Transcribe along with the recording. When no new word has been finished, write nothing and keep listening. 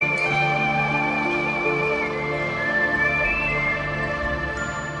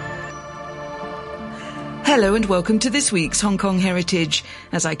Hello and welcome to this week's Hong Kong Heritage,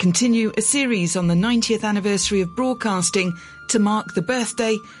 as I continue a series on the 90th anniversary of broadcasting to mark the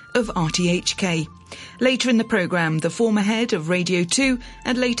birthday of RTHK. Later in the programme, the former head of Radio 2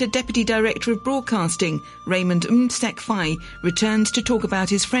 and later Deputy Director of Broadcasting, Raymond Sek Fai, returns to talk about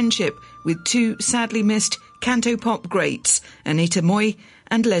his friendship with two sadly missed cantopop greats, Anita Mui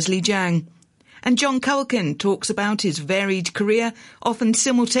and Leslie Jiang. And John Culkin talks about his varied career, often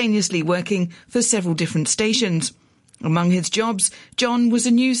simultaneously working for several different stations. Among his jobs, John was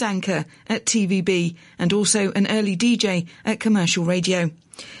a news anchor at TVB and also an early DJ at commercial radio.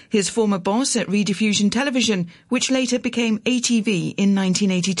 His former boss at Rediffusion Television, which later became ATV in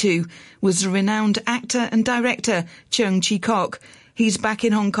 1982, was the renowned actor and director Cheung Chi Kok. He's back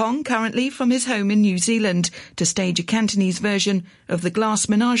in Hong Kong currently from his home in New Zealand to stage a Cantonese version of The Glass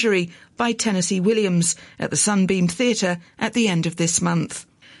Menagerie by Tennessee Williams at the Sunbeam Theatre at the end of this month.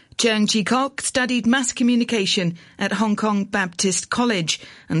 Cheung Chi Kok studied mass communication at Hong Kong Baptist College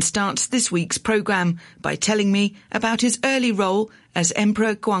and starts this week's programme by telling me about his early role as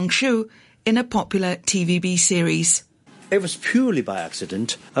Emperor Guangxu in a popular TVB series. It was purely by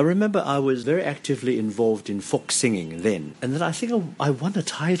accident. I remember I was very actively involved in folk singing then. And then I think I won a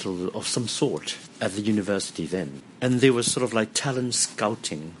title of some sort at the university then. And there was sort of like talent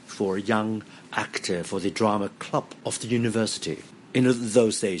scouting for a young actor for the drama club of the university. In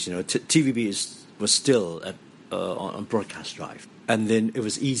those days, TVB was still on broadcast drive. And then it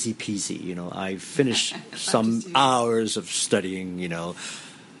was easy peasy, I finished some hours of studying,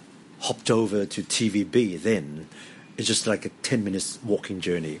 hopped over to TVB then. It's just like a 10 minutes walking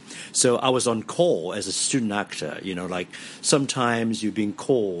journey. So I was on call as a student actor, like sometimes you're being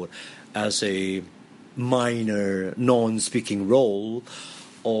called as a minor non-speaking role,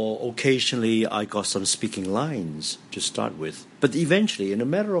 or occasionally I got some speaking lines to start with. But eventually, in a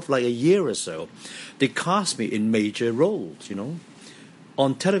matter of like a year or so, they cast me in major roles,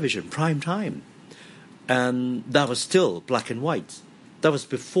 on television, prime time. And that was still black and white. That was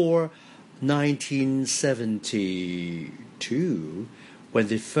before 1972, when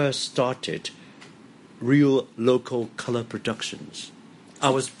they first started real local colour productions. I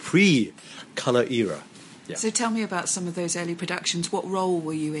was pre-colour era. Yeah. So tell me about some of those early productions. What role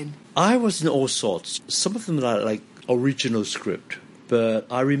were you in? I was in all sorts. Some of them are like original script, but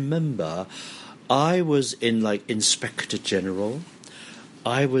I remember I was in like Inspector General.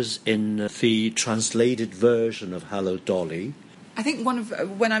 I was in the translated version of Hello, Dolly. I think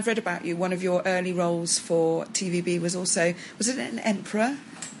when I've read about you, one of your early roles for TVB was it an Emperor?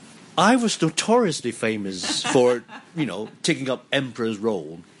 I was notoriously famous for, taking up Emperor's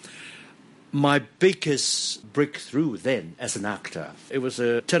role. My biggest breakthrough then as an actor, it was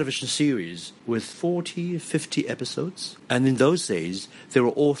a television series with 40, 50 episodes. And in those days, they were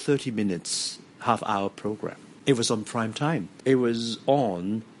all 30 minutes, half-hour program. It was on prime time. It was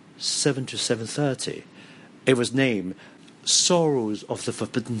on 7 to 7:30. It was named Sorrows of the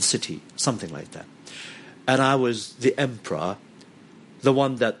Forbidden City, something like that. And I was the emperor, the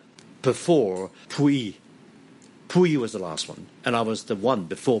one that before Puyi. Puyi was the last one, and I was the one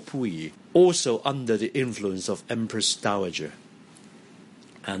before Puyi, also under the influence of Empress Dowager.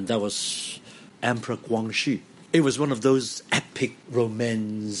 And that was Emperor Guangxu. It was one of those epic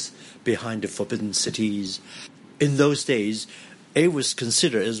romance behind the Forbidden Cities. In those days, it was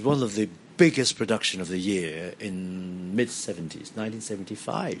considered as one of the biggest production of the year in mid-70s,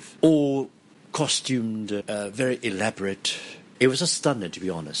 1975. All costumed, very elaborate. It was a stunner, to be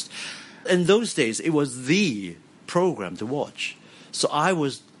honest. In those days, it was the program to watch. So I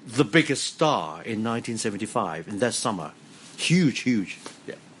was the biggest star in 1975, in that summer. Huge.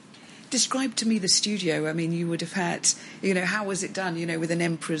 Yeah. Describe to me the studio. I mean, you would have had, how was it done, with an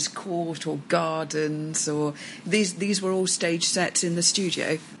emperor's court or gardens, or these were all stage sets in the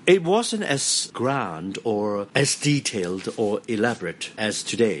studio? It wasn't as grand or as detailed or elaborate as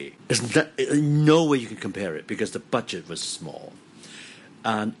today. There's no way you can compare it because the budget was small.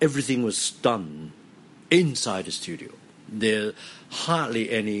 And everything was done inside the studio. There hardly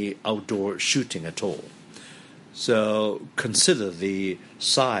any outdoor shooting at all. So consider the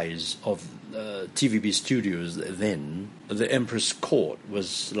size of TVB studios then. The Emperor's Court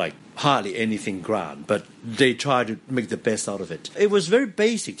was like hardly anything grand, but they tried to make the best out of it. It was very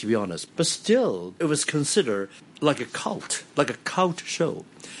basic, to be honest, but still it was considered like a cult show.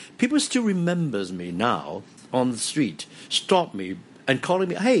 People still remembers me now on the street, stop me and calling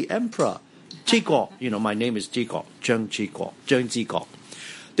me, "Hey, Emperor, Chi Kok." My name is Chi Kok, Cheung Chi Kok, Cheung Chi Kok.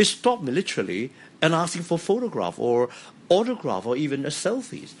 They stopped me literally and asking for photograph or autograph or even a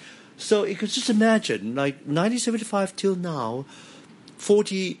selfies. So you could just imagine, like 1975 till now,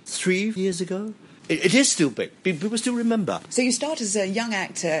 43 years ago, It is still big. People still remember. So you start as a young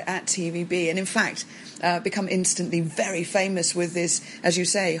actor at TVB and, in fact, become instantly very famous with this, as you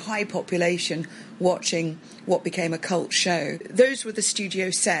say, high population watching what became a cult show. Those were the studio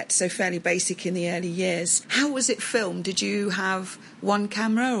sets, so fairly basic in the early years. How was it filmed? Did you have one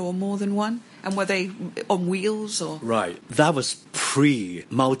camera or more than one? And were they on wheels or...? Right. That was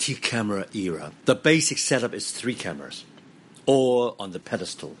pre-multi-camera era. The basic setup is 3 cameras, all on the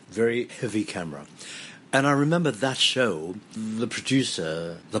pedestal, very heavy camera. And I remember that show, the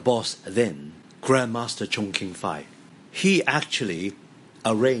producer, the boss then, Grandmaster Chung King Fai, he actually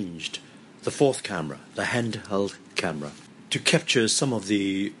arranged the 4th camera, the handheld camera, to capture some of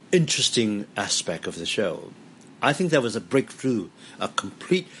the interesting aspect of the show. I think that was a breakthrough, a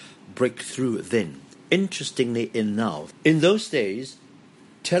complete breakthrough then. Interestingly enough, in those days,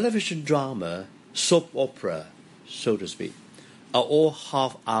 television drama, soap opera, so to speak, are all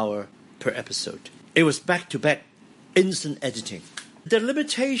half hour per episode. It was back-to-back instant editing. The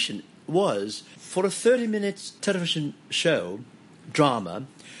limitation was, for a 30-minute television show, drama,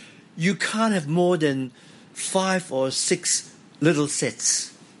 you can't have more than 5 or 6 little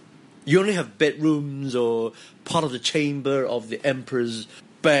sets. You only have bedrooms or part of the chamber of the emperor's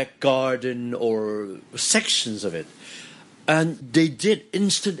back garden or sections of it. And they did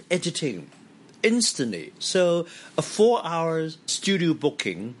instant editing, instantly. So a 4 hours studio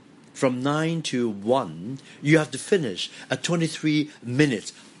booking from 9 to 1, you have to finish a 23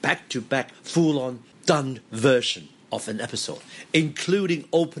 minutes back-to-back full-on done version of an episode, including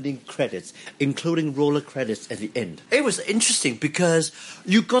opening credits, including roller credits at the end. It was interesting because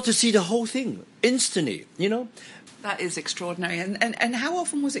you got to see the whole thing instantly, you know. That is extraordinary. And how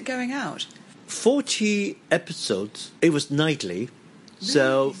often was it going out? 40 episodes. It was nightly. Really?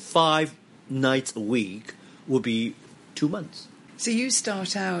 So 5 nights a week would be 2 months. So you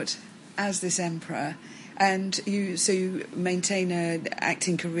start out as this emperor, and you maintain an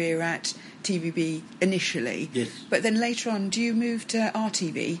acting career at TVB initially. Yes. But then later on, do you move to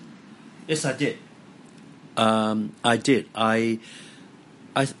RTV? Yes, I did. I did.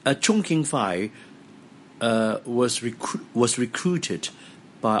 Chung King Fai was recruited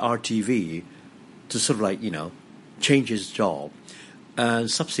by RTV to sort of like, you know, change his job.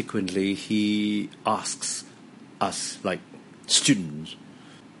 And subsequently, he asks us, like students,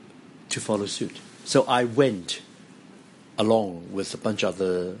 to follow suit. So I went along with a bunch of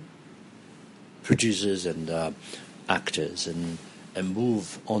other producers and actors and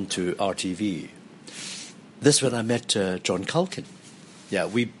moved on to RTV. This is when I met John Culkin. Yeah,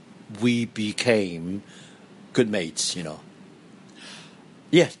 we became good mates, you know.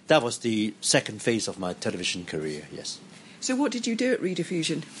 Yeah, that was the second phase of my television career, yes. So what did you do at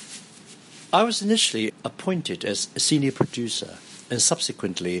Rediffusion? I was initially appointed as a senior producer and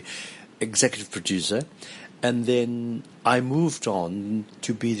subsequently executive producer, and then I moved on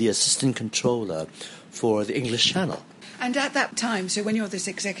to be the assistant controller for the English channel. And at that time, so when you're this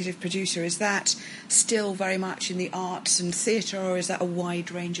executive producer, is that still very much in the arts and theatre, or is that a wide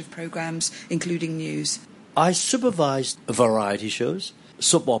range of programmes, including news? I supervised variety shows,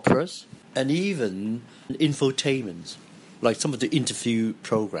 soap operas, and even infotainment, like some of the interview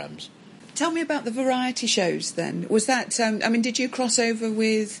programmes. Tell me about the variety shows then. Was that, did you cross over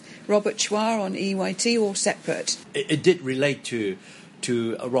with Robert Chua on EYT or separate? It did relate to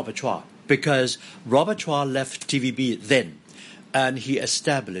Robert Chua, because Robert Chua left TVB then, and he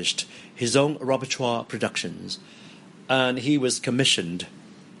established his own Robert Chua Productions, and he was commissioned,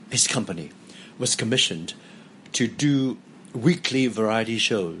 his company was commissioned to do weekly variety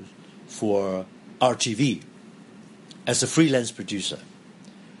shows for RTV as a freelance producer.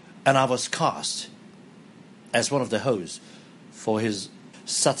 And I was cast as one of the hosts for his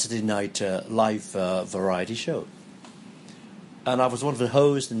Saturday night live variety show. And I was one of the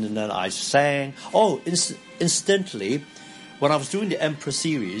hosts, and then I sang. Oh, incidentally, when I was doing the Emperor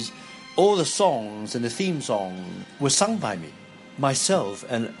series, all the songs and the theme song were sung by me, myself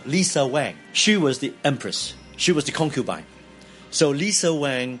and Lisa Wang. She was the Empress. She was the concubine. So Lisa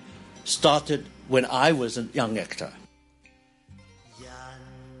Wang started when I was a young actor.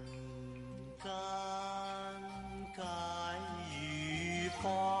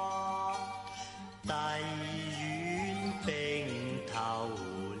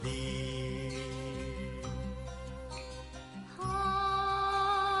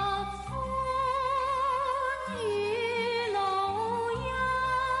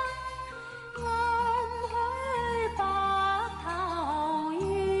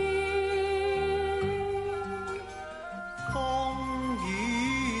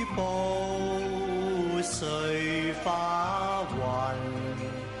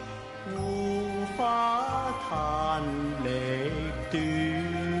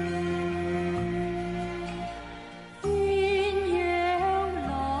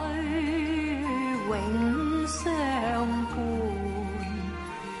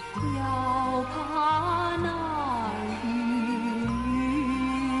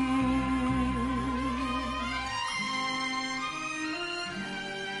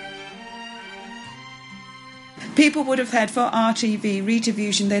 People would have had, for RTV,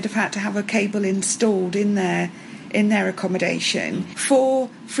 Rediffusion, they'd have had to have a cable installed in their accommodation. For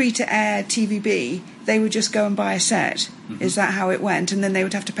free-to-air TVB, they would just go and buy a set. Mm-hmm. Is that how it went? And then they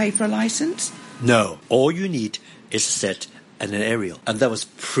would have to pay for a licence? No. All you need is a set and an aerial. And that was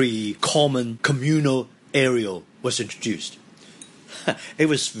pre-common communal aerial was introduced. It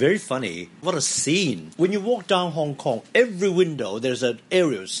was very funny. What a scene. When you walk down Hong Kong, every window there's an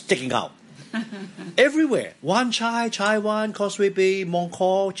aerial sticking out. Everywhere. Wan Chai, Chai Wan, Causeway Bay, Mong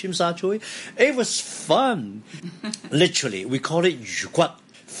Kok, Tsim Sha Tsui. It was fun. Literally, we call it yu guat,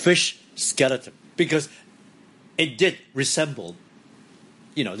 fish skeleton, because it did resemble,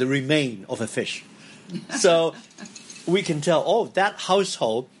 the remain of a fish. So we can tell, that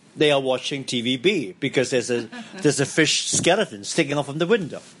household, they are watching TVB because there's a fish skeleton sticking off from the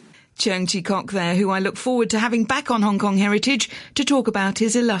window. Cheung Chee Kok there, who I look forward to having back on Hong Kong Heritage to talk about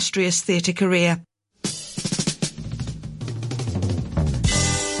his illustrious theatre career.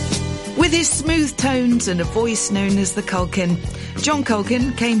 With his smooth tones and a voice known as the Culkin, John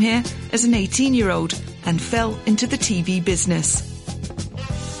Culkin came here as an 18-year-old and fell into the TV business.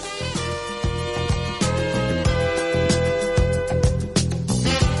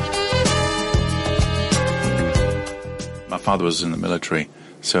 My father was in the military.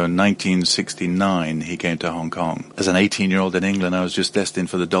 So in 1969, he came to Hong Kong. As an 18-year-old in England, I was just destined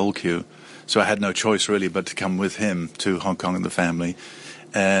for the dole queue. So I had no choice, really, but to come with him to Hong Kong and the family.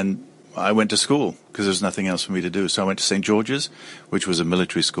 And I went to school because there was nothing else for me to do. So I went to St. George's, which was a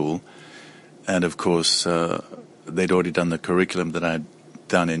military school. And, of course, they'd already done the curriculum that I'd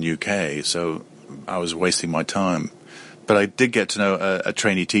done in UK, so I was wasting my time. But I did get to know a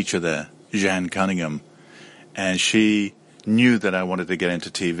trainee teacher there, Jeanne Cunningham, and she knew that I wanted to get into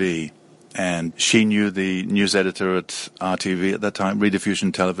TV, and she knew the news editor at RTV at that time,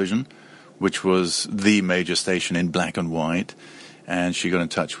 Rediffusion Television, which was the major station in black and white, and she got in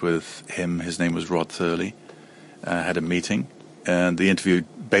touch with him. His name was Rod Thurley. Had a meeting, and the interview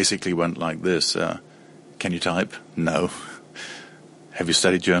basically went like this. Can you type? No. Have you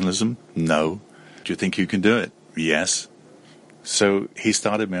studied journalism? No. Do you think you can do it? Yes. So he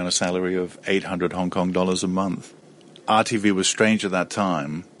started me on a salary of 800 Hong Kong dollars a month. RTV was strange at that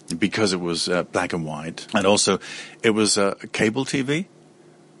time because it was black and white, and also it was cable TV.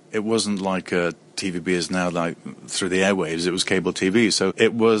 It wasn't like TVB is now, like through the airwaves. It was cable TV, so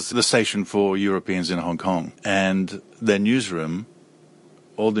it was the station for Europeans in Hong Kong. And their newsroom,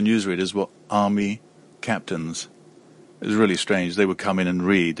 all the newsreaders were army captains. It was really strange. They would come in and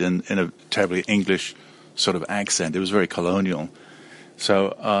read in a terribly English sort of accent. It was very colonial.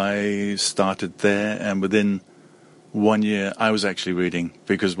 So I started there, and within 1 year, I was actually reading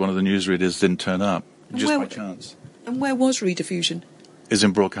because one of the newsreaders didn't turn up, just by chance. And where was Rediffusion? Is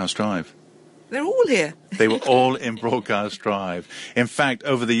in Broadcast Drive. They're all here. They were all in Broadcast Drive. In fact,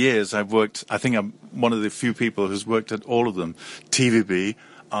 over the years, I've worked, I think I'm one of the few people who's worked at all of them. TVB,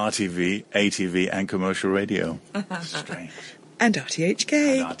 RTV, ATV, and commercial radio. Strange. And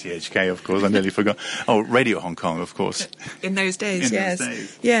RTHK. And RTHK, of course. I nearly forgot. Oh, Radio Hong Kong, of course. In those days, yes. Those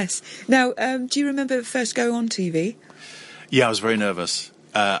days. Yes. Now, do you remember first going on TV? Yeah, I was very nervous.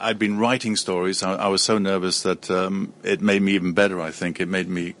 I'd been writing stories. I was so nervous that it made me even better, I think. It made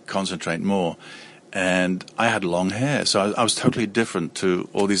me concentrate more. And I had long hair, so I was totally different to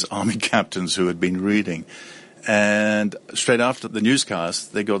all these army captains who had been reading. And straight after the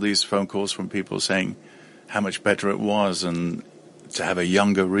newscast, they got these phone calls from people saying how much better it was and to have a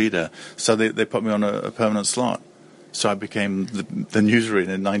younger reader. So they put me on a permanent slot. So I became the newsreader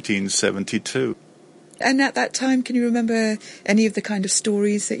in 1972. And at that time, can you remember any of the kind of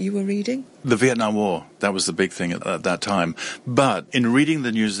stories that you were reading? The Vietnam War, that was the big thing at that time. But in reading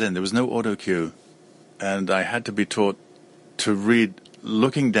the news then, there was no auto cue. And I had to be taught to read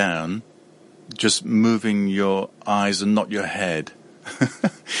looking down, just moving your eyes and not your head.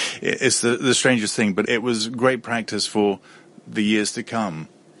 It's the strangest thing, but it was great practice for the years to come.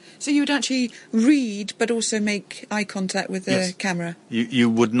 So you would actually read, but also make eye contact with the camera? You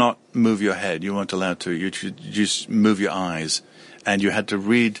would not move your head. You weren't allowed to. You should just move your eyes. And you had to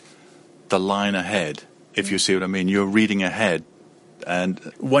read the line ahead, if you see what I mean. You're reading ahead. And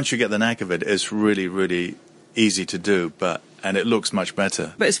once you get the knack of it, it's really, really easy to do, and it looks much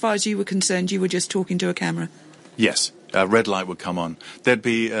better. But as far as you were concerned, you were just talking to a camera? Yes. Red light would come on. There'd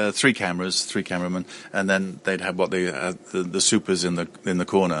be three cameramen, and then they'd have the supers in the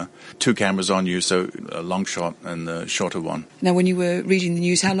corner. Two cameras on you, so a long shot and a shorter one. Now, when you were reading the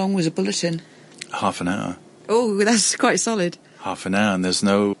news, how long was a bulletin? Half an hour. Oh, that's quite solid. Half an hour, and there's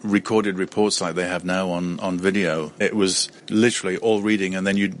no recorded reports like they have now on video. It was literally all reading, and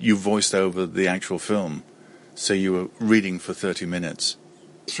then you voiced over the actual film. So you were reading for 30 minutes.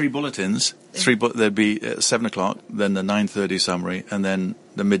 3 bulletins. There'd be 7 o'clock, then the 9:30 summary, and then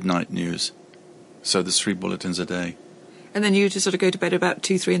the midnight news. So there's 3 bulletins a day. And then you just sort of go to bed about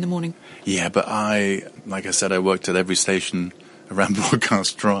 2, 3 in the morning. Yeah, but like I said, I worked at every station around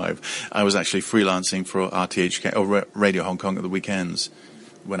Broadcast Drive. I was actually freelancing for RTHK, or Radio Hong Kong at the weekends,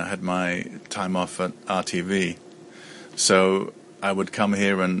 when I had my time off at RTV. So I would come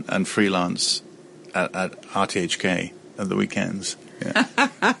here and freelance at RTHK at the weekends. Yeah.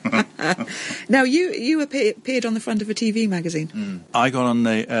 Now, you appeared on the front of a TV magazine. I got on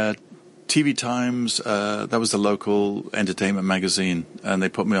the TV Times, that was the local entertainment magazine, and they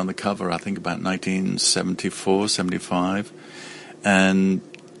put me on the cover, I think about 1974, 75, and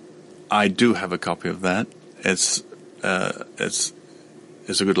I do have a copy of that. It's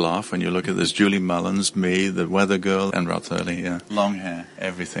a good laugh when you look at this. Julie Mullins, me, the Weather Girl, and Rod Hurley, yeah. Long hair,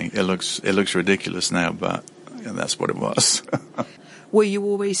 everything. It looks ridiculous now, but yeah, that's what it was. Were you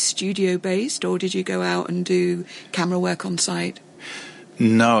always studio-based, or did you go out and do camera work on site?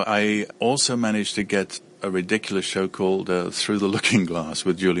 No, I also managed to get a ridiculous show called Through the Looking Glass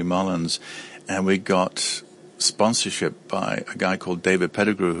with Julie Mullins, and we got sponsorship by a guy called David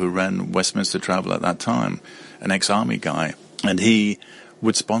Pettigrew, who ran Westminster Travel at that time, an ex-army guy, and he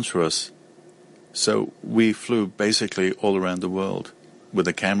would sponsor us. So we flew basically all around the world with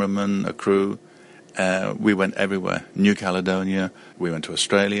a cameraman, a crew. We went everywhere. New Caledonia, we went to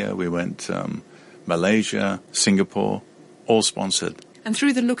Australia, we went Malaysia, Singapore, all sponsored. And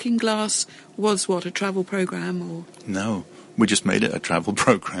Through the Looking Glass was what, a travel program, or? No, we just made it a travel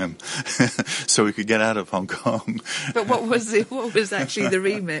program so we could get out of Hong Kong. But what was actually the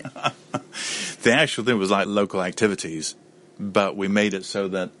remit? The actual thing was like local activities, but we made it so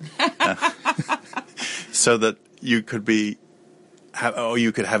that you could you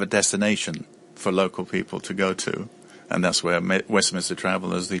could have a destination for local people to go to, and that's where Westminster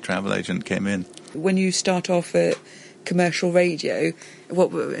Travel as the travel agent came in. When you start off at commercial radio,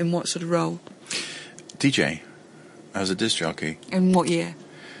 in what sort of role? DJ. I was a disc jockey. In what year?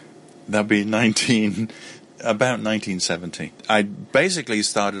 That'd be about 1970. I basically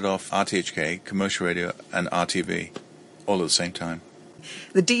started off RTHK, commercial radio, and RTV all at the same time.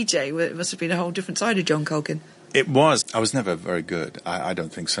 The DJ, it must have been a whole different side of John Colgan. It was. I was never very good. I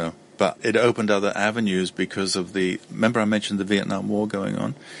don't think so. But it opened other avenues because of remember I mentioned the Vietnam War going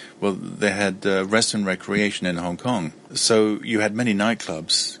on? Well, they had rest and recreation in Hong Kong. So you had many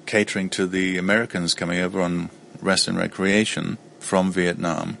nightclubs catering to the Americans coming over on rest and recreation from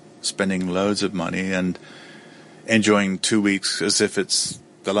Vietnam, spending loads of money and enjoying 2 weeks as if it's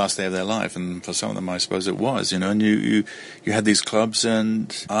the last day of their life. And for some of them, I suppose it was, and you had these clubs,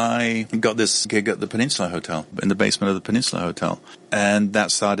 and I got this gig at the Peninsula Hotel, in the basement of the Peninsula Hotel. And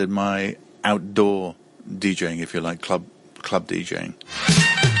that started my outdoor DJing, if you like, club DJing.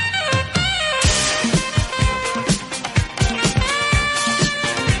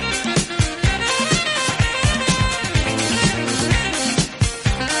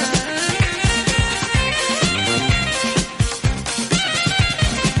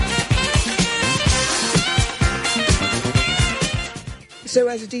 So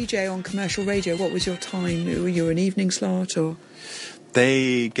as a DJ on commercial radio, what was your time? Were you an evening slot, or?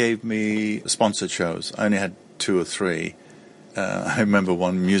 They gave me sponsored shows. I only had 2 or 3. I remember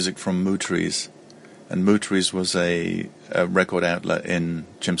one, Music from Mootrees, and Mootrees was a record outlet in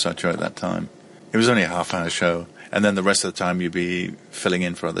Tsim Sha Tsui at that time. It was only a half-hour show, and then the rest of the time you'd be filling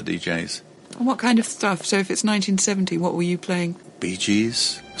in for other DJs. And what kind of stuff? So if it's 1970, what were you playing? Bee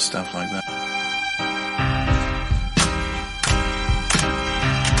Gees, stuff like that.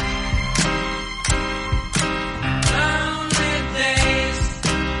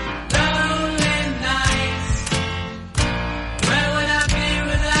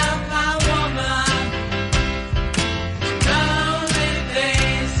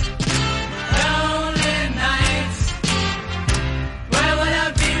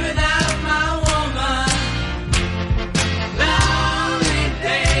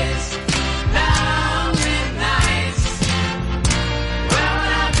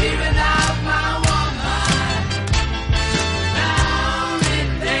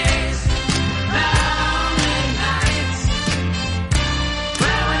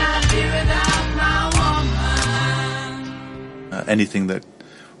 Anything that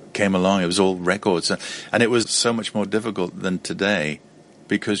came along, it was all records. And it was so much more difficult than today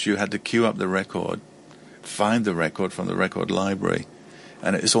because you had to queue up the record, find the record from the record library,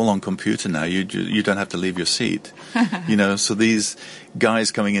 and it's all on computer now. You don't have to leave your seat. So these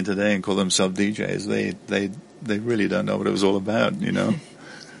guys coming in today and call themselves DJs, they really don't know what it was all about,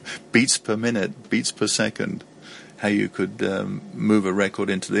 Beats per minute, beats per second. how you could move a record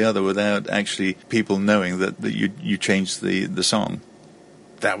into the other without actually people knowing that you changed the song.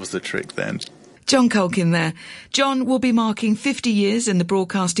 That was the trick then. John Culkin there. John will be marking 50 years in the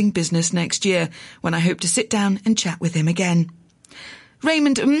broadcasting business next year, when I hope to sit down and chat with him again.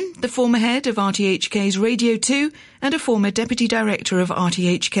 Raymond the former head of RTHK's Radio 2 and a former deputy director of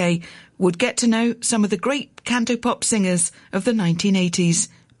RTHK, would get to know some of the great cantopop singers of the 1980s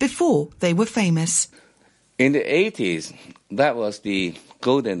before they were famous. In the 80s, that was the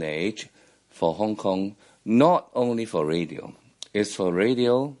golden age for Hong Kong, not only for radio. It's for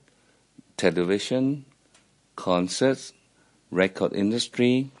radio, television, concerts, record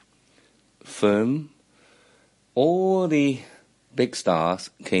industry, film. All the big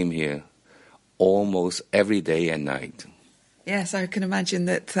stars came here almost every day and night. Yes, I can imagine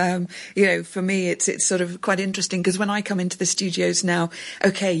that, for me, it's sort of quite interesting because when I come into the studios now,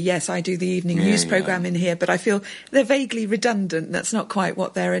 okay, yes, I do the evening news programme in here, but I feel they're vaguely redundant. That's not quite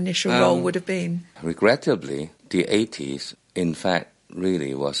what their initial role would have been. Regrettably, the 80s, in fact,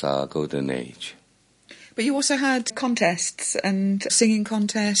 really was our golden age. But you also had contests and singing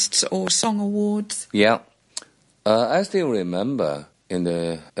contests or song awards. Yeah. I still remember in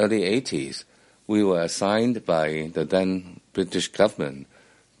the early 80s, we were assigned by the then British government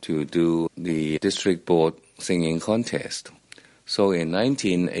to do the district board singing contest. So in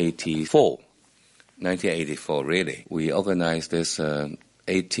 1984 really, we organized this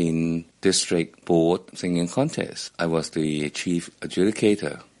 18 district board singing contest. I was the chief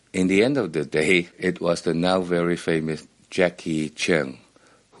adjudicator. In the end of the day, it was the now very famous Jackie Cheung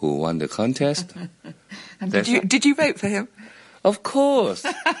who won the contest. And did you vote for him? Of course.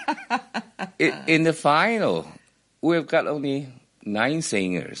 In the final, we've got only 9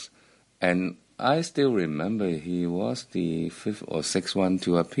 singers. And I still remember he was the 5th or 6th one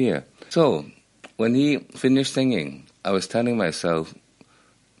to appear. So when he finished singing, I was telling myself,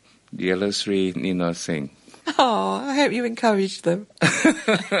 the other 3 need not sing. Oh, I hope you encouraged them.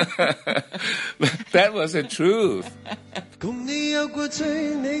 That was the truth. 共你有過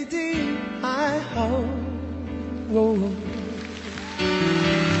最美的邂逅，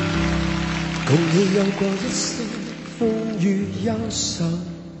共你有過一些風雨憂愁，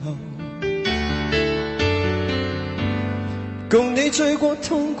共你醉過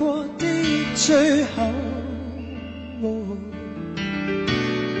痛過的最後。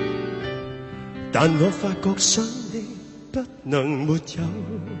但我發覺想你不能沒有，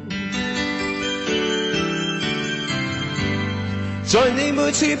在你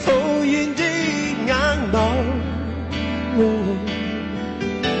每次抱怨的眼眸，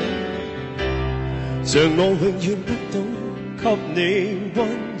像我永遠不懂給你溫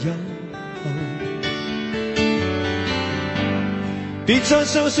柔。別再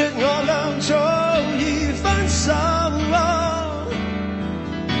訴說我倆早已分手。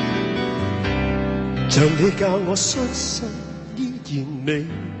And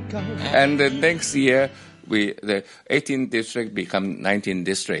the next year, the 18 districts become 19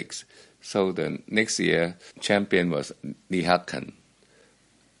 districts. So the next year, champion was Lee Hacken,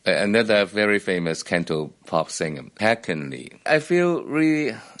 another very famous canto pop singer, Hacken Lee. I feel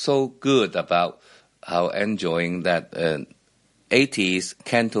really so good about how enjoying that 80s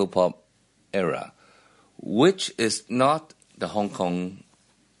canto pop era, which is not the Hong Kong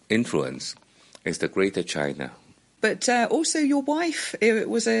influence. It's the Greater China. But also your wife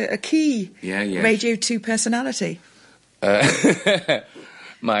was a key Radio 2 personality.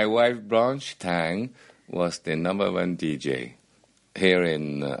 My wife, Blanche Tang, was the #1 DJ here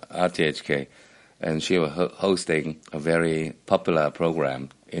in RTHK. And she was hosting a very popular program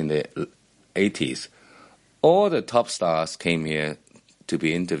in the 80s. All the top stars came here to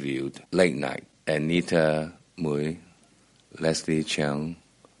be interviewed late night. Anita Mui, Leslie Cheung,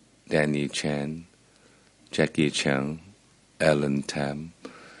 Danny Chan, Jackie Cheung, Alan Tam.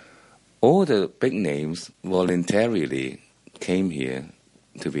 All the big names voluntarily came here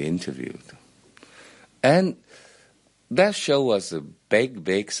to be interviewed. And that show was a big,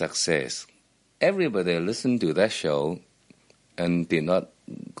 big success. Everybody listened to that show and did not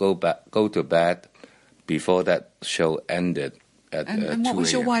go to bed before that show ended at and what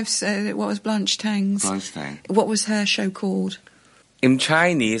was your wife's, what was Blanche Tang's? Blanche Tang. What was her show called? In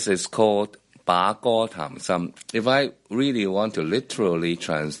Chinese, it's called Ba Guo Tam Sam. If I really want to literally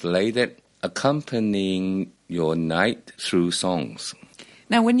translate it, accompanying your night through songs.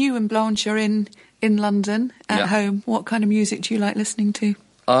 Now, when you and Blanche are in London at home, what kind of music do you like listening to?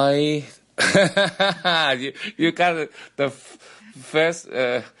 You got the first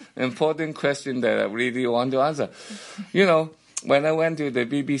important question that I really want to answer. You know, When I went to the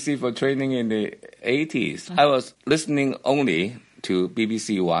BBC for training in the 80s, I was listening only to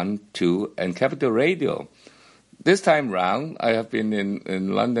BBC One, 2, and Capital Radio. This time round, I have been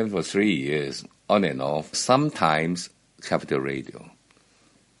in London for 3 years, on and off. Sometimes Capital Radio.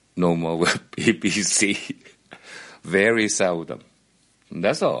 No more with BBC. Very seldom.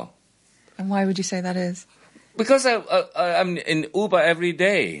 That's all. And why would you say that is? Because I'm in Uber every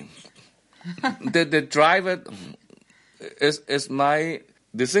day. The driver is my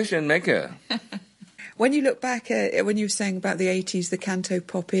decision maker. When you look back at, when you were saying about the 80s, the canto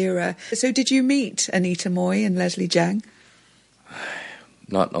pop era, so did you meet Anita Moy and Leslie Jang?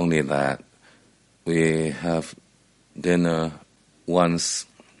 Not only that, we have dinner once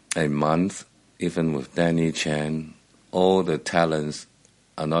a month, even with Danny Chan. All the talents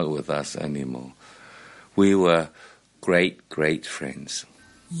are not with us anymore. We were great, great friends.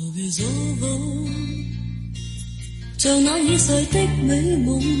 Love is over, 像那已逝的美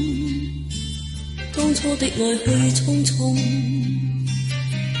夢，當初的愛去匆匆，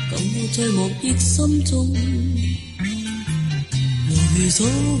感我在莫憶心中。Love is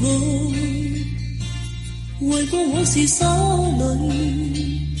over， 為過往事灑淚，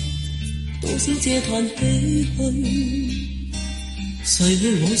多少嗟嘆唏噓，逝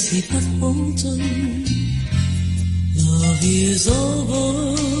去往事不可追。Love is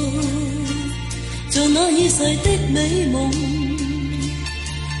over， 像那已逝的美夢，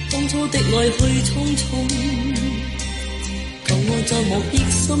當初的愛去匆匆，求我在莫憶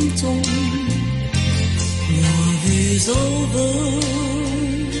心中。Love is over，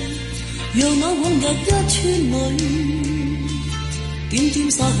 讓那往日一串淚，點點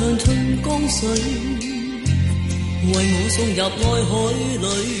灑向春江水，為我送入愛海裏。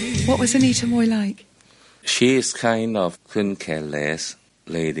 What was Anita Moy like? She is kind of couldn't care less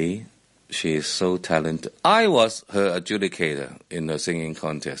lady. She is so talented. I was her adjudicator in the singing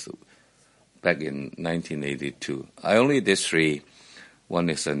contest back in 1982. I only did 3. One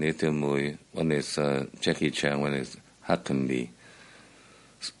is Anita Moy, one is Jackie Chan, one is Hakan Lee.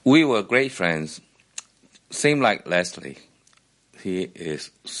 We were great friends. Same like Leslie. He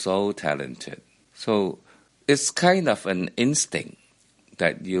is so talented. So it's kind of an instinct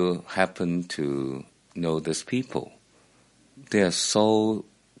that you happen to know these people. They are so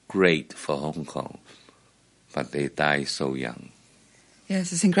great for Hong Kong, but they die so young.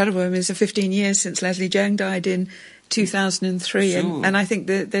 Yes, it's incredible. I mean, it's 15 years since Leslie Jang died in 2003, Sure. and I think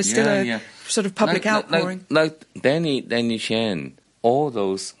that there's still a sort of public outpouring. Like Danny Chan, all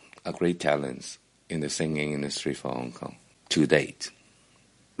those are great talents in the singing industry for Hong Kong to date.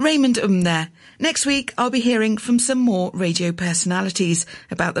 Raymond there. Next week, I'll be hearing from some more radio personalities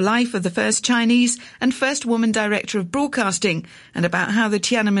about the life of the first Chinese and first woman director of broadcasting, and about how the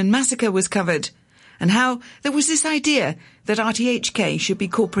Tiananmen massacre was covered, and how there was this idea that RTHK should be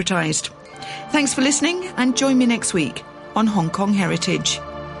corporatised. Thanks for listening, and join me next week on Hong Kong Heritage.